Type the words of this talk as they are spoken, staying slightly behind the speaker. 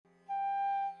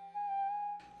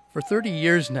For 30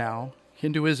 years now,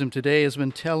 Hinduism Today has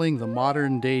been telling the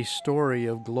modern-day story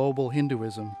of global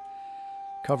Hinduism,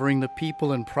 covering the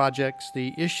people and projects,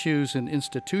 the issues and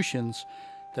institutions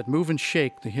that move and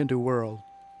shake the Hindu world.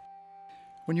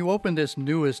 When you open this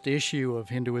newest issue of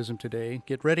Hinduism Today,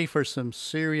 get ready for some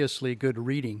seriously good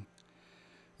reading.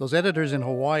 Those editors in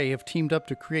Hawaii have teamed up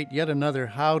to create yet another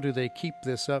How Do They Keep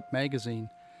This Up magazine,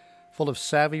 full of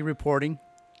savvy reporting,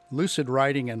 lucid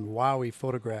writing, and wowy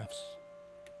photographs.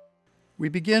 We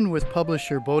begin with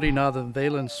publisher Bodhinatha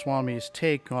Veylanswami's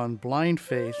take on blind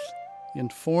faith,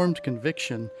 informed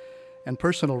conviction, and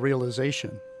personal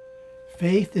realization.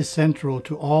 Faith is central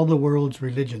to all the world's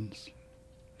religions.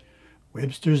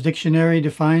 Webster's dictionary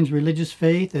defines religious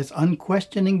faith as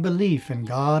unquestioning belief in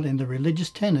God and the religious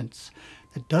tenets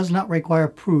that does not require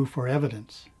proof or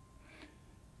evidence.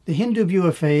 The Hindu view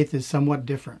of faith is somewhat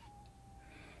different.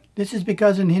 This is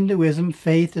because in Hinduism,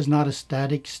 faith is not a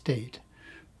static state.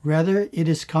 Rather, it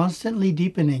is constantly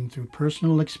deepening through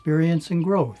personal experience and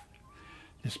growth.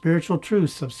 The spiritual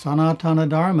truths of Sanatana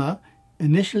Dharma,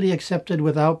 initially accepted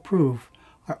without proof,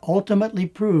 are ultimately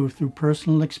proved through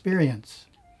personal experience.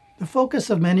 The focus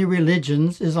of many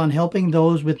religions is on helping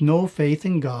those with no faith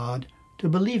in God to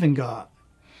believe in God.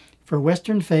 For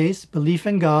Western faiths, belief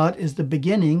in God is the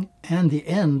beginning and the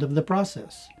end of the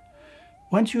process.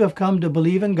 Once you have come to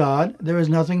believe in God, there is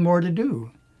nothing more to do.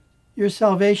 Your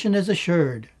salvation is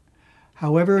assured.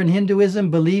 However, in Hinduism,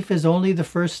 belief is only the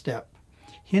first step.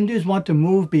 Hindus want to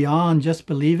move beyond just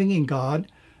believing in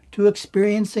God to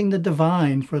experiencing the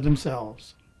divine for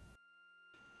themselves.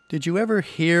 Did you ever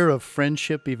hear of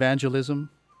friendship evangelism?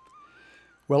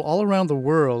 Well, all around the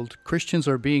world, Christians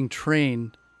are being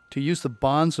trained to use the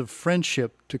bonds of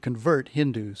friendship to convert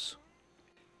Hindus.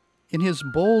 In his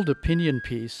bold opinion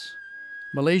piece,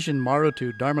 Malaysian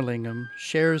Maruthu Dharmalingam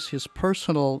shares his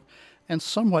personal and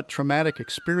somewhat traumatic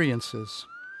experiences.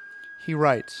 He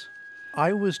writes,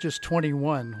 "I was just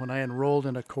 21 when I enrolled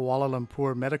in a Kuala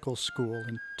Lumpur medical school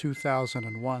in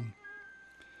 2001.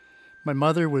 My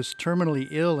mother was terminally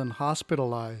ill and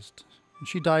hospitalized, and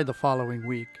she died the following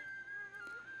week.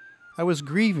 I was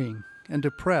grieving and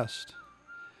depressed,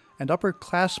 and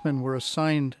upperclassmen were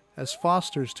assigned as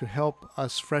fosters to help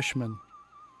us freshmen.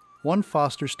 One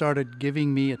foster started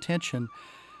giving me attention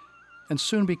and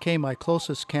soon became my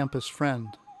closest campus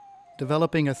friend,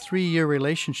 developing a 3-year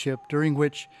relationship during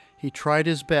which he tried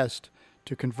his best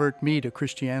to convert me to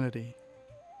Christianity."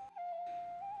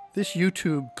 This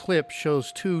YouTube clip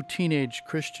shows 2 teenage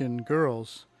Christian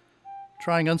girls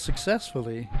trying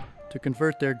unsuccessfully to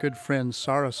convert their good friend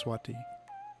Saraswati.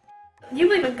 You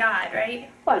believe in God, right?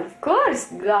 Well, of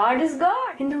course, God is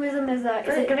God. Hinduism is a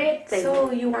great thing. So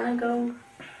you want to go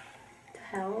to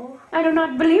hell? I do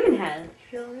not believe in hell.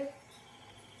 Really?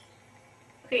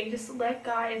 Okay, just let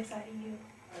God inside of you.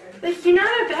 Like, you're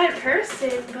not a bad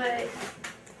person, but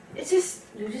it's just...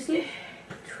 You just need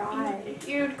try.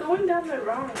 You're going down the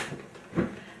wrong.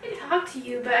 I can talk to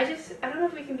you, but I don't know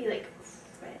if we can be like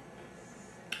friends.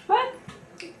 What?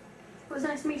 It was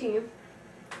nice meeting you.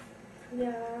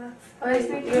 Yeah. Oh,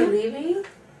 you're leaving?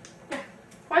 Yeah.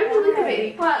 Why are you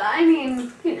leaving? Well, I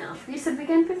mean, you said we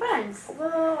can be friends. Whoa.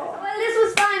 Well, this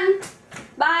was fun.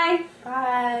 Bye.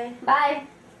 Bye. Bye.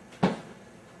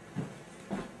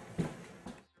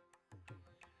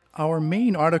 Our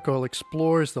main article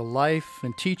explores the life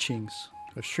and teachings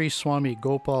of Sri Swami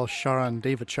Gopal Sharan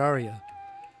Devacharya,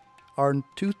 our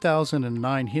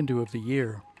 2009 Hindu of the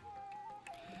Year.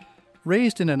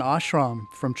 Raised in an ashram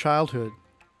from childhood,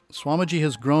 Swamiji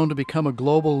has grown to become a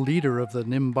global leader of the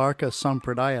Nimbarka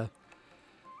Sampradaya,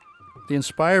 the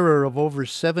inspirer of over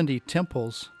 70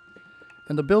 temples,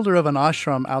 and the builder of an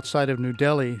ashram outside of New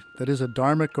Delhi that is a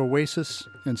dharmic oasis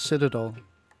and citadel.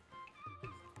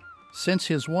 Since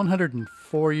his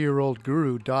 104-year-old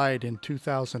guru died in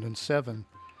 2007,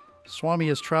 Swami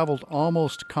has traveled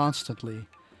almost constantly,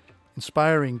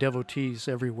 inspiring devotees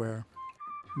everywhere.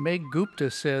 Meg Gupta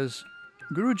says,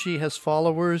 "Guruji has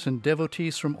followers and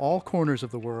devotees from all corners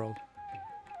of the world.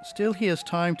 Still, he has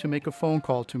time to make a phone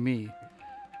call to me,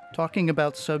 talking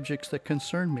about subjects that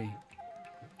concern me.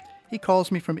 He calls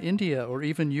me from India or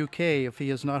even UK if he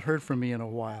has not heard from me in a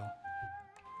while."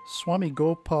 Swami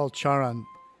Gopal Charan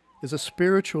is a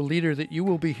spiritual leader that you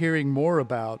will be hearing more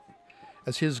about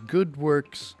as his good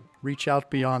works reach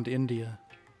out beyond India.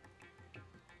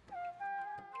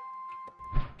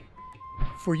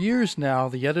 For years now,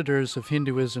 the editors of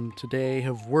Hinduism Today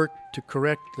have worked to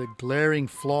correct the glaring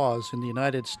flaws in the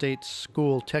United States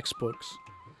school textbooks.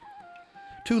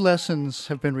 2 lessons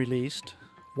have been released,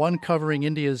 one covering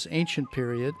India's ancient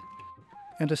period,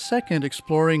 and a second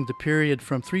exploring the period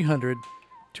from 300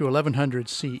 to 1100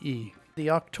 CE. The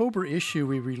October issue,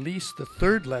 we released the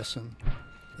third lesson,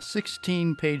 a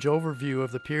 16-page overview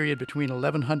of the period between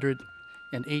 1100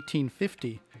 and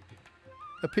 1850,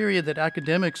 a period that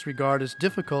academics regard as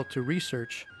difficult to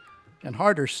research and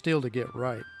harder still to get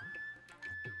right.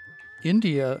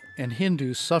 India and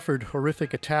Hindus suffered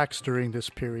horrific attacks during this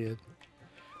period,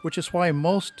 which is why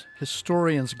most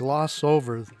historians gloss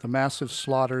over the massive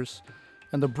slaughters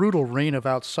and the brutal reign of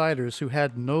outsiders who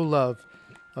had no love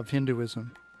of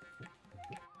Hinduism.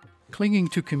 Clinging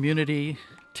to community,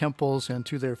 temples, and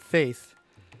to their faith,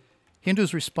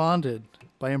 Hindus responded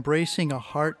by embracing a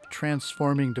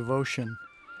heart-transforming devotion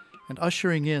and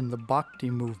ushering in the bhakti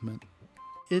movement.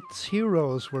 Its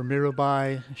heroes were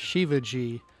Mirabai,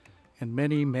 Shivaji, and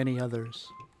many, many others.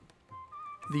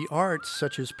 The arts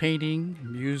such as painting,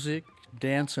 music,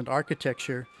 dance, and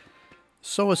architecture,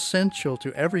 so essential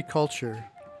to every culture,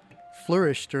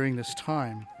 flourished during this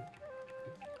time.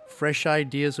 Fresh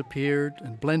ideas appeared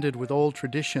and blended with old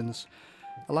traditions,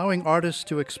 allowing artists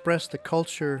to express the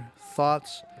culture,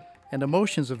 thoughts, and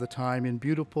emotions of the time in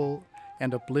beautiful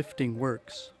and uplifting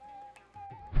works.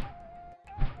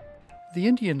 The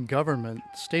Indian government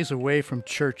stays away from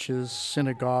churches,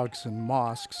 synagogues, and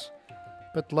mosques,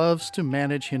 but loves to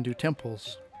manage Hindu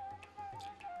temples.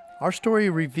 Our story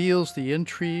reveals the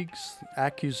intrigues,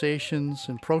 accusations,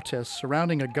 and protests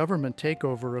surrounding a government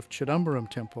takeover of Chidambaram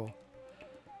Temple,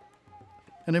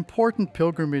 an important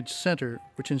pilgrimage center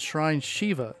which enshrines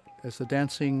Shiva as the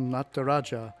dancing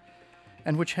Nataraja,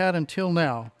 and which had until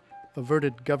now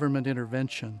averted government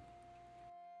intervention.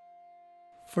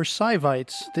 For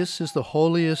Saivites, this is the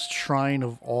holiest shrine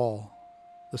of all,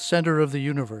 the center of the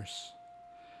universe.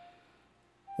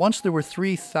 Once there were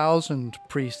 3,000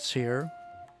 priests here,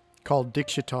 called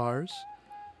Dikshitars,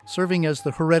 serving as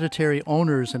the hereditary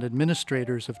owners and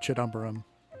administrators of Chidambaram.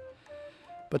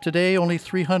 But today only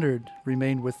 300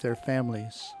 remain with their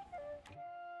families.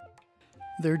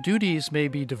 Their duties may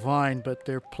be divine, but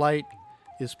their plight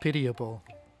is pitiable,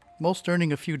 most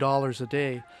earning a few dollars a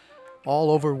day,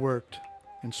 all overworked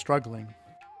and struggling.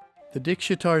 The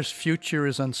Dikshitars' future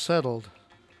is unsettled.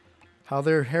 How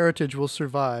their heritage will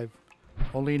survive,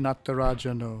 only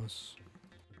Nataraja knows.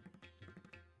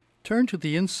 Turn to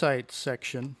the Insights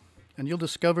section, and you'll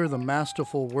discover the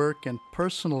masterful work and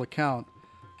personal account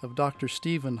of Dr.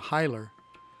 Stephen Huyler,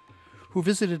 who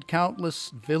visited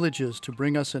countless villages to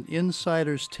bring us an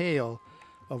insider's tale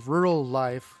of rural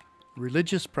life,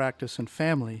 religious practice, and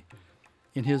family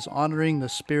in his Honoring the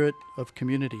Spirit of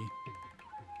Community.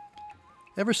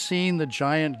 Ever seen the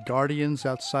giant guardians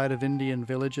outside of Indian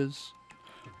villages,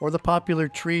 or the popular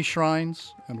tree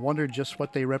shrines, and wondered just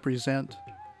what they represent?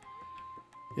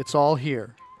 It's all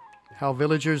here, how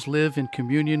villagers live in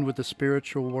communion with the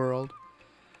spiritual world,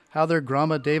 how their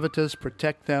gramadevatas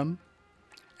protect them,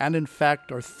 and in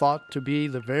fact are thought to be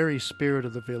the very spirit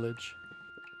of the village.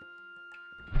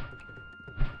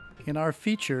 In our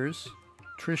features,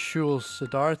 Trishul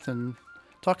Siddharthan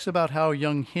talks about how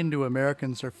young Hindu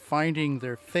Americans are finding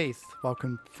their faith while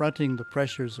confronting the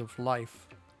pressures of life.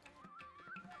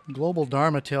 Global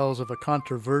Dharma tells of a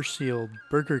controversial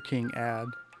Burger King ad,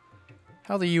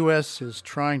 how the U.S. is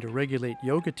trying to regulate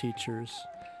yoga teachers,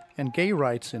 and gay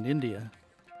rights in India.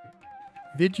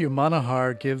 Vidya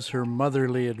Manohar gives her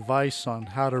motherly advice on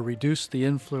how to reduce the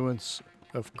influence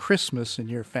of Christmas in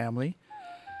your family.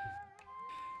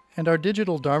 And our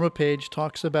digital Dharma page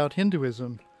talks about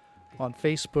Hinduism on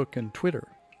Facebook and Twitter.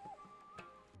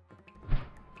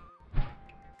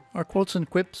 Our Quotes and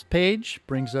Quips page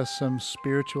brings us some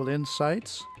spiritual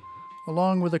insights,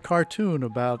 along with a cartoon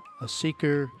about a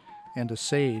seeker and a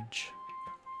sage.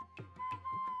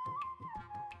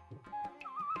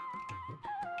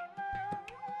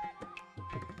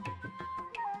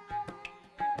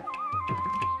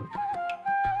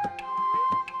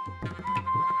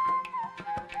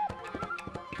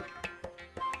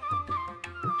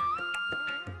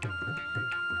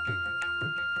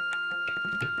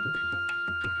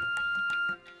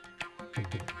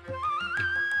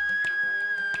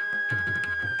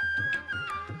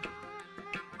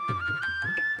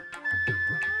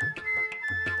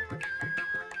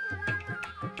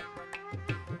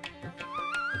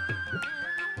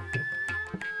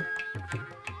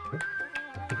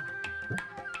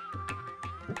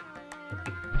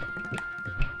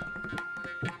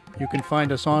 You can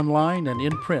find us online and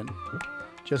in print.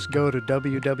 Just go to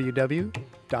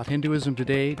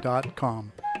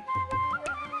www.hinduismtoday.com.